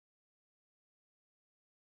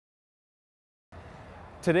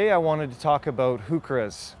Today I wanted to talk about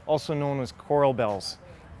heucheras, also known as coral bells.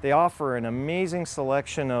 They offer an amazing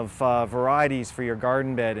selection of varieties for your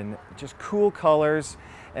garden bed and just cool colors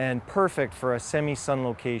and perfect for a semi-sun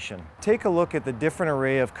location. Take a look at the different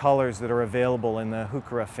array of colors that are available in the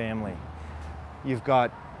heuchera family. You've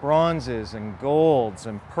got bronzes and golds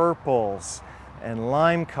and purples and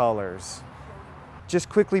lime colors. Just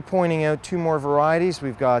quickly pointing out two more varieties.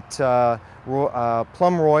 We've got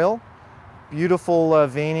Plum Royal. Beautiful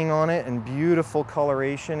veining on it and beautiful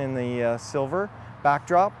coloration in the silver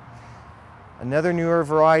backdrop. Another newer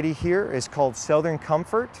variety here is called Southern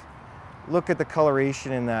Comfort. Look at the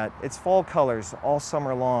coloration in that. It's fall colors all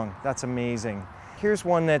summer long. That's amazing. Here's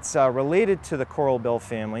one that's related to the coral bell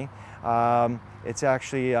family. It's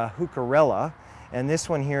actually Heuchera, and this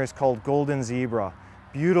one here is called Golden Zebra.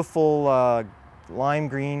 Beautiful lime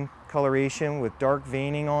green coloration with dark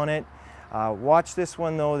veining on it. Watch this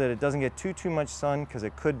one though, that it doesn't get too much sun because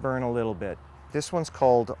it could burn a little bit. This one's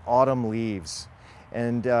called Autumn Leaves,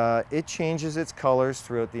 and it changes its colors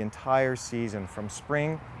throughout the entire season from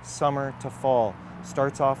spring, summer to fall.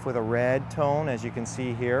 Starts off with a red tone, as you can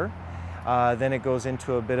see here. Then it goes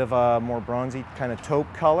into a bit of a more bronzy kind of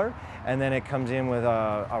taupe color, and then it comes in with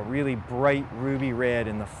a really bright ruby red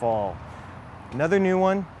in the fall. Another new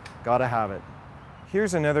one, gotta have it.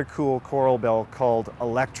 Here's another cool coral bell called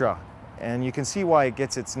Electra. And you can see why it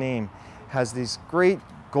gets its name. It has these great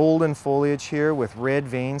golden foliage here with red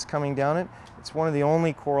veins coming down it. It's one of the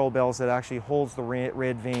only coral bells that actually holds the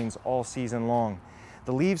red veins all season long.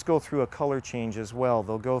 The leaves go through a color change as well.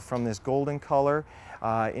 They'll go from this golden color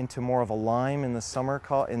into more of a lime in the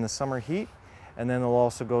summer heat, and then they'll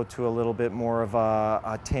also go to a little bit more of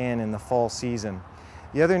a tan in the fall season.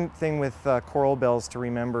 The other thing with coral bells to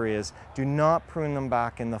remember is do not prune them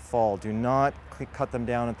back in the fall. Do not cut them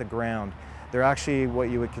down at the ground. They're actually what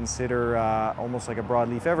you would consider almost like a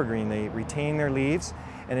broadleaf evergreen. They retain their leaves,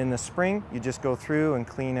 and in the spring you just go through and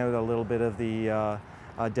clean out a little bit of the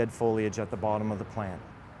dead foliage at the bottom of the plant.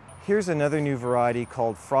 Here's another new variety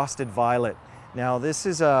called Frosted Violet. Now this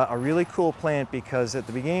is a really cool plant because at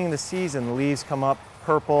the beginning of the season the leaves come up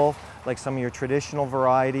purple like some of your traditional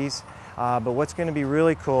varieties. But what's going to be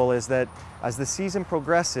really cool is that as the season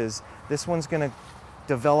progresses, this one's going to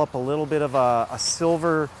develop a little bit of a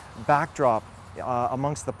silver backdrop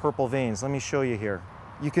amongst the purple veins. Let me show you here.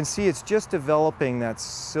 You can see it's just developing that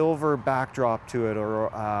silver backdrop to it, or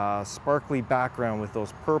a sparkly background with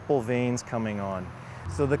those purple veins coming on.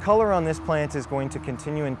 So the color on this plant is going to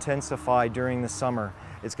continue to intensify during the summer.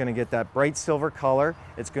 It's going to get that bright silver color.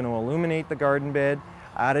 It's going to illuminate the garden bed.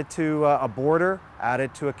 Add it to a border, add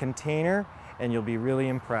it to a container, and you'll be really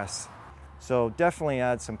impressed. So definitely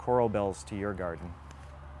add some coral bells to your garden.